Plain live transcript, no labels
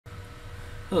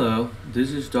Hello,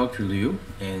 this is Dr. Liu,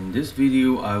 and in this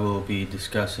video I will be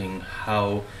discussing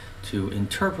how to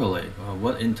interpolate,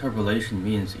 what interpolation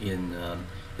means in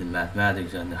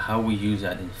mathematics and how we use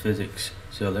that in physics.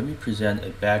 So let me present a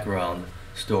background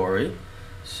story.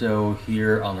 So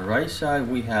here on the right side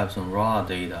we have some raw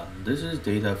data. This is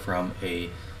data from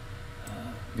a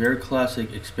very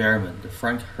classic experiment, the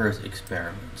Frank-Hertz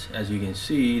experiment. As you can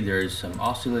see, there's some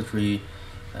oscillatory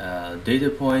data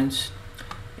points,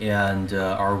 and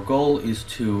our goal is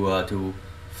to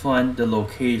find the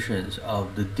locations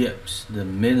of the dips, the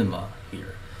minima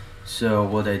here. So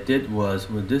what I did was,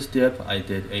 with this dip I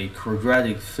did a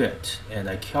quadratic fit, and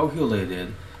I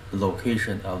calculated the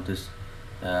location of this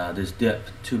dip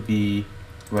to be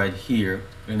right here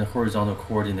in the horizontal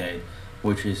coordinate,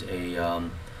 which is a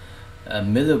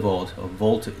millivolt of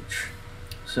voltage.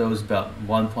 So it's about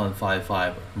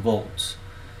 1.55 volts.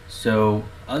 So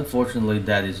unfortunately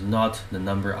that is not the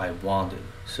number I wanted.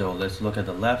 So let's look at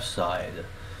the left side.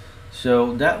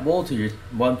 So that voltage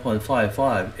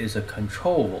 1.55 is a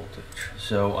control voltage.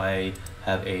 So I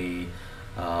have a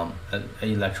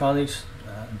electronics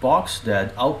box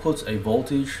that outputs a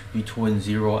voltage between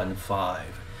 0 and 5,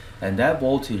 and that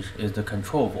voltage is the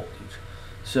control voltage.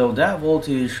 So that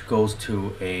voltage goes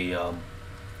to a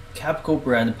Capco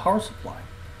brand power supply.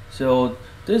 So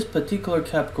this particular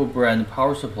Capco brand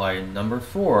power supply number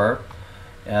 4,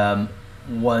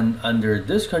 when under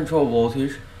this control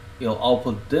voltage, it'll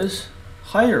output this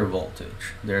higher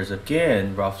voltage. There's a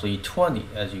gain roughly 20.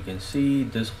 As you can see,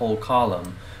 this whole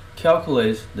column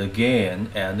calculates the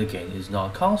gain, and the gain is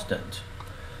not constant.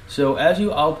 So as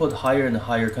you output higher and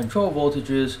higher control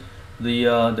voltages, the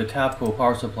Capco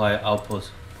power supply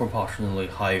outputs proportionally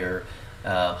higher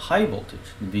high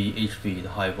voltage, VHV, the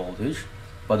high voltage,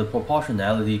 but the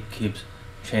proportionality keeps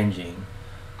changing,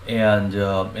 and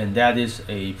that is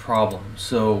a problem.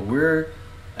 So we're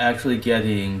actually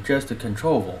getting just the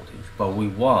control voltage, but we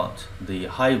want the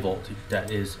high voltage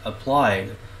that is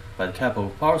applied by the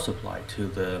Capco power supply to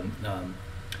the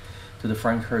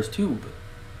Frank-Hertz tube.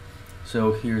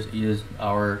 So here's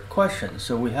our question.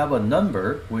 So we have a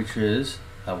number which is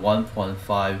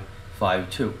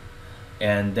 1.552,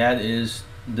 and that is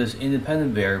this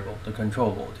independent variable, the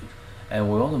control voltage, and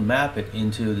we want to map it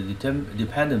into the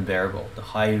dependent variable, the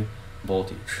high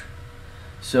voltage.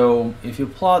 So if you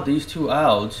plot these two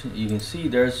out, you can see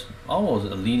there's almost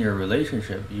a linear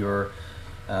relationship. You're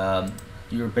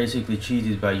basically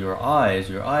cheated by your eyes.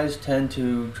 Your eyes tend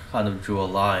to kind of draw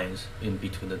lines in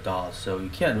between the dots, so you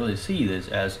can't really see this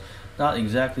as not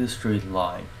exactly a straight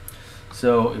line.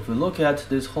 So if we look at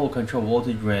this whole control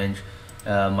voltage range,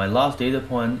 my last data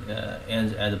point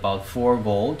ends at about 4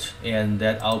 volts, and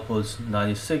that outputs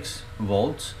 96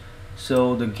 volts.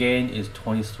 So the gain is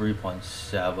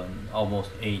 23.7, almost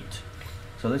 8.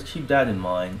 So let's keep that in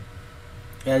mind.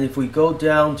 And if we go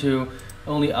down to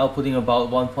only outputting about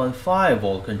 1.5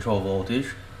 volt control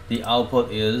voltage, the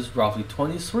output is roughly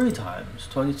 23 times,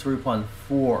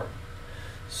 23.4.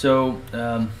 So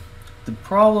the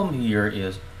problem here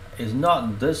is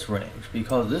not this range,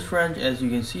 because this range, as you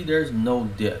can see, there's no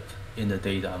dip in the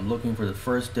data. I'm looking for the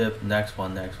first dip, next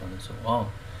one, and so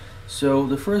on. So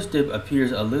the first dip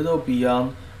appears a little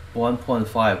beyond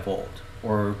 1.5 volt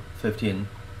or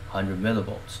 1500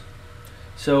 millivolts.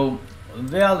 So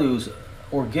values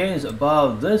or gains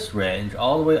above this range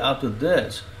all the way up to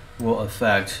this will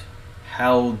affect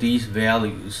how these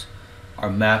values are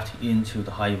mapped into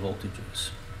the high voltages.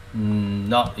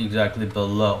 Not exactly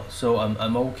below. So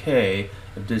I'm okay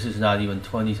if this is not even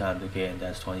 20 times the gain,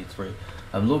 that's 23.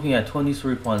 I'm looking at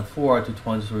 23.4 to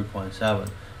 23.7,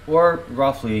 or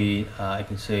roughly I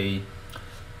can say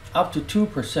up to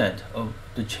 2% of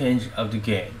the change of the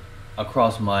gain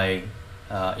across my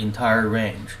entire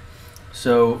range.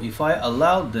 So if I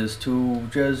allowed this to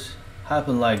just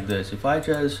happen like this, if I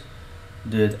just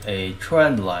did a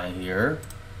trend line here,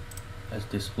 let's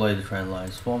display the trend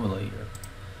lines formula here.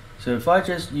 So if I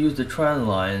just use the trend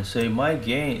line and say my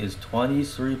gain is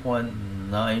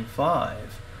 23.95,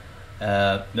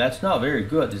 that's not very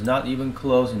good. It's not even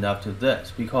close enough to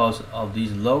this because of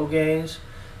these low gains.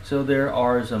 So there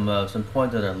are some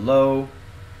points that are low,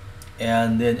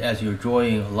 and then as you're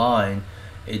drawing a line,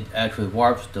 it actually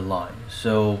warps the line.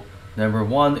 So number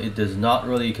one, it does not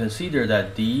really consider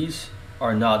that these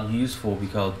are not useful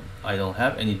because I don't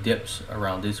have any dips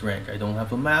around this range. I don't have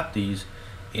to map these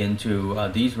into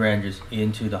these ranges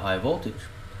into the high voltage.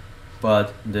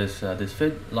 But this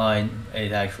fit line,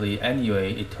 it actually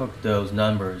anyway, it took those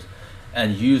numbers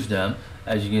and used them.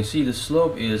 As you can see, the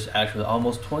slope is actually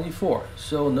almost 24.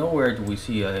 So nowhere do we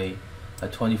see a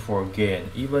 24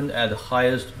 gain. Even at the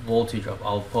highest voltage of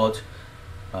output,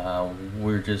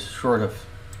 we're just short of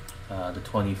the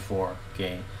 24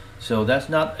 gain. So that's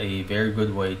not a very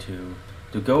good way to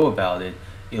go about it.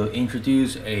 It'll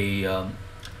introduce a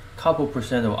couple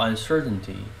percent of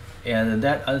uncertainty, and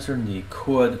that uncertainty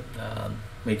could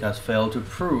make us fail to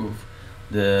prove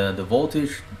the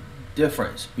voltage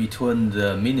difference between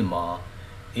the minima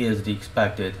is the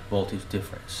expected voltage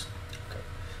difference. Okay.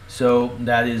 So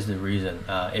that is the reason.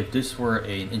 If this were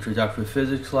an introductory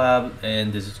physics lab,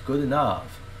 and this is good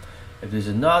enough. If this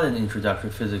is not an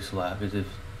introductory physics lab, if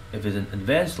it's an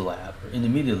advanced lab or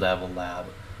intermediate level lab,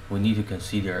 we need to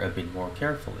consider a bit more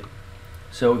carefully.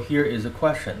 So here is a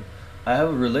question. I have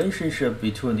a relationship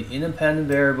between the independent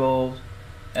variable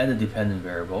and the dependent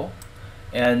variable,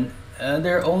 and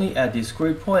they're only at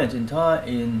discrete points in time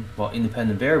in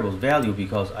independent variables value,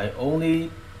 because I only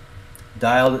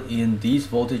dialed in these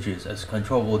voltages as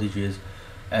control voltages,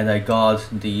 and I got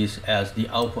these as the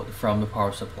output from the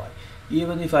power supply.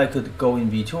 Even if I could go in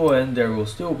between, there will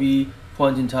still be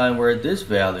points in time where this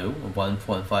value,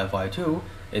 1.552,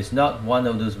 is not one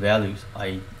of those values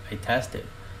I tested.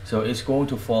 So it's going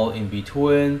to fall in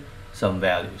between some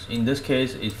values. In this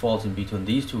case, it falls in between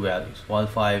these two values,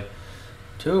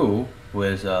 152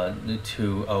 with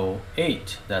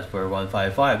 208. That's where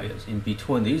 155 is. In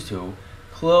between these two,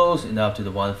 close enough to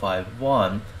the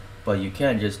 151, but you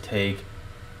can't just take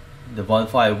the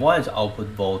 151's output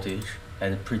voltage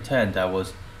and pretend that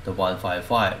was the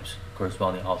 155's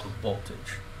corresponding output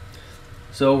voltage.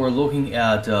 So we're looking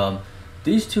at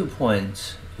these 2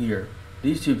 points here,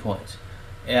 these 2 points,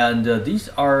 and these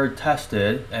are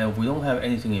tested, and we don't have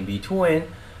anything in between,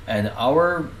 and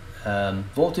our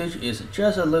voltage is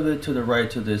just a little bit to the right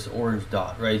to this orange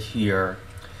dot right here.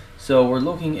 So we're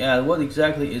looking at what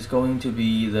exactly is going to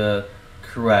be the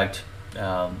correct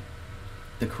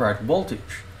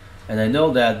voltage. And I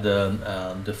know that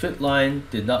the fit line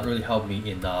did not really help me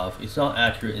enough. It's not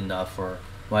accurate enough for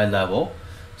my level.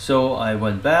 So I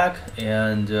went back,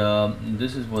 and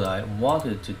this is what I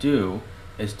wanted to do,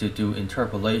 is to do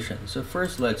interpolation. So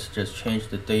first, let's just change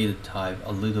the data type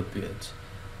a little bit.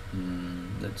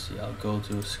 Let's see, I'll go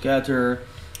to scatter.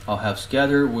 I'll have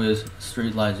scatter with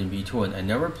straight lines in between. I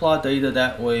never plot data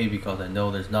that way because I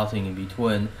know there's nothing in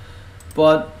between,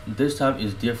 but this time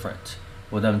is different.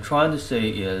 What I'm trying to say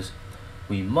is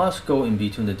we must go in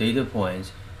between the data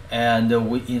points, and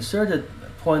we insert a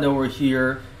point over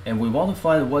here, and we want to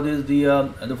find what is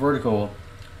the vertical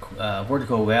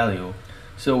value.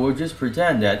 So we'll just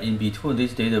pretend that in between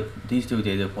these two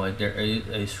data points there is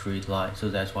a straight line. So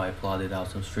that's why I plotted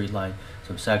out some straight line,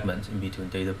 some segments in between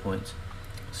data points.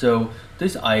 So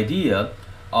this idea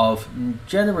of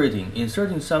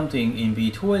inserting something in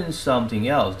between something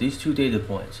else, these two data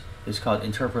points, is called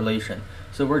interpolation.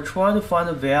 So we're trying to find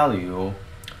a value,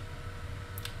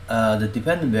 the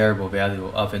dependent variable value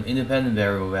of an independent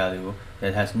variable value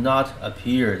that has not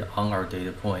appeared on our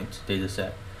data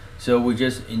set. So we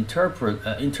just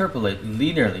interpolate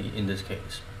linearly in this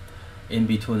case, in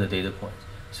between the data points.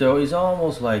 So it's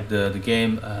almost like the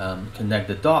game connect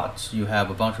the dots. You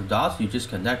have a bunch of dots, you just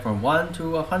connect from 1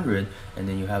 to 100, and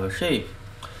then you have a shape.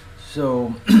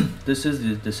 So this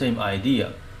is the same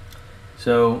idea.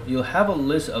 So you'll have a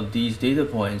list of these data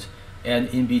points, and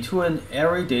in between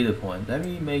every data point, let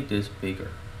me make this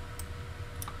bigger.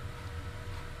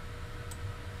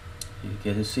 You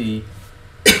get to see,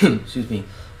 excuse me,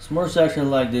 small section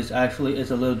like this actually is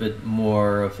a little bit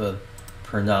more of a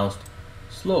pronounced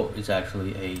slope. It's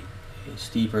actually a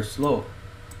steeper slope.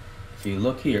 If you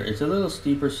look here, it's a little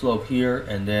steeper slope here,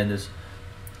 and then this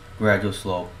gradual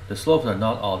slope. The slopes are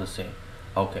not all the same.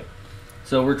 Okay,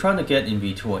 so we're trying to get in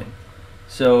between.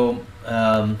 So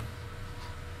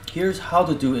here's how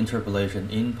to do interpolation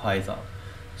in Python.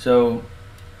 So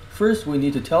first we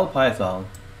need to tell Python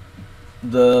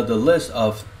the list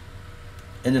of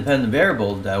independent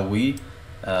variables that we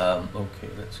okay,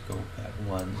 let's go back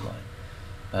one line.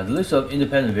 The list of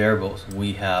independent variables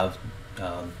we have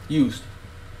used,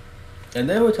 and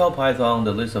then we tell Python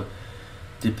the list of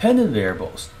dependent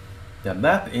variables that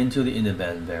map into the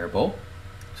independent variable.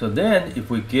 So then if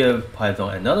we give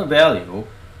Python another value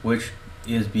which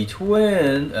is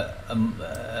between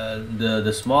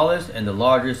the smallest and the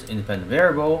largest independent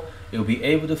variable, it will be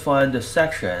able to find the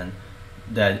section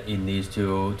that it needs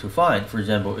to find. For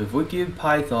example, if we give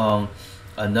Python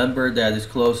a number that is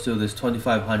close to this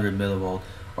 2500 millivolt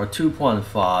or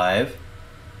 2.5,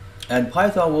 and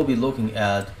Python will be looking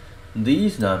at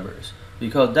these numbers,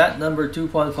 because that number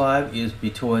 2.5 is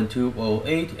between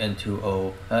 208 and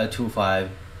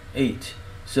 258.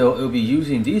 So it will be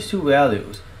using these two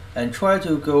values and try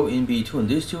to go in between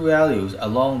these two values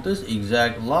along this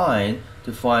exact line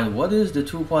to find what is the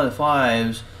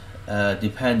 2.5's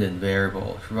dependent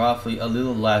variable, roughly a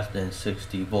little less than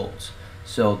 60 volts.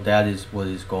 So that is what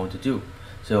it's going to do.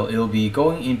 So it will be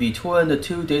going in between the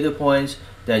two data points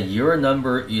that your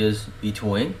number is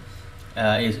between,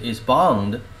 is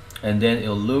bound, and then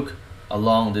it'll look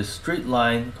along this straight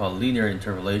line called linear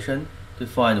interpolation to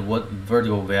find what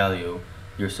vertical value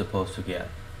you're supposed to get.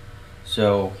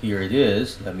 So here it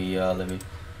is. Let me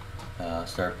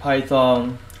start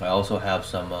Python. I also have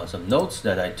some notes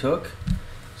that I took.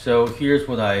 So here's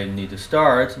what I need to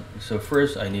start. So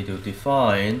first I need to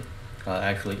define,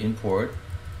 actually import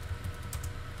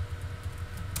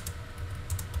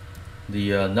the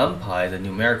NumPy, the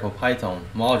numerical Python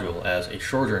module, as a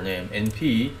shorter name,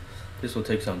 NP. This will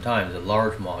take some time. It's a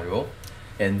large module.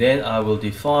 And then I will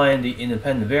define the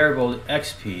independent variable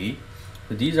XP.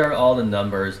 So these are all the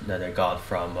numbers that I got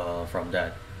from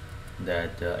that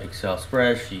Excel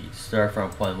spreadsheet. Start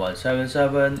from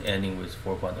 0.177, ending with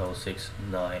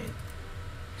 4.069.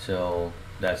 So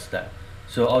that's that.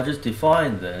 So I'll just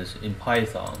define this in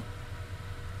Python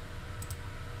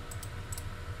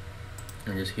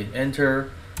and just hit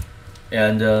enter.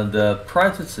 And the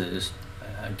parentheses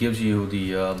gives you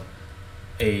the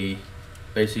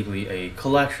basically a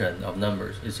collection of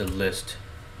numbers. It's a list.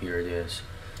 Here it is.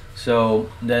 So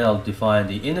then I'll define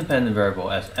the independent variable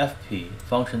as fp,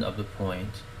 function of the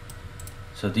point.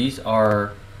 So these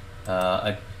are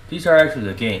actually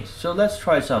the gains. So let's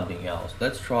try something else.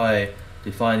 Let's try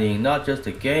defining not just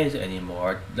the gains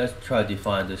anymore. Let's try to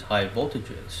define these high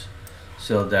voltages,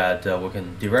 so that we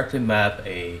can directly map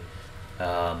a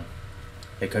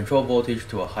control voltage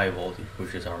to a high voltage,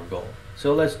 which is our goal.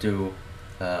 So let's do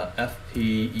fp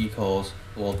equals,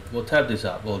 we'll type this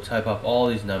up. We'll type up all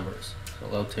these numbers. So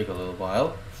it'll take a little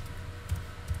while,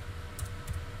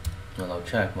 and I'll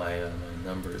check my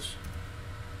numbers.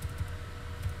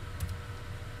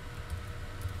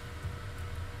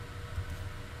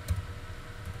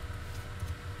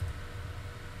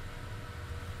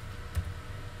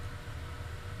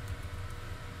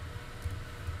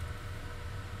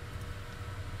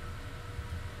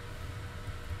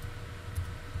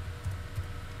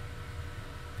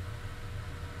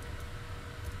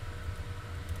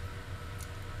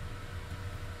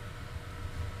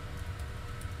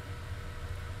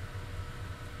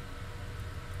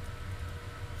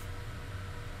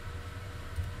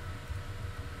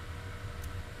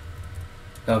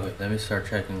 Okay, let me start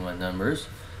checking my numbers.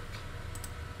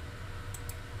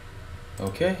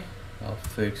 Okay, I'll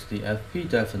fix the FP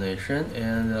definition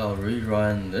and I'll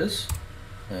rerun this,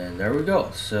 and there we go.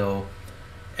 So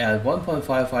at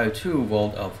 1.552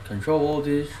 volt of control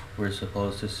voltage, we're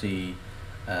supposed to see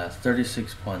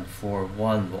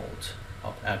 36.41 volt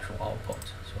of actual output.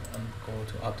 So I'm going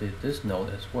to update this node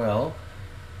as well,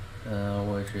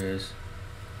 which is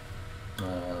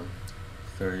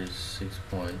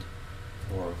 36.41.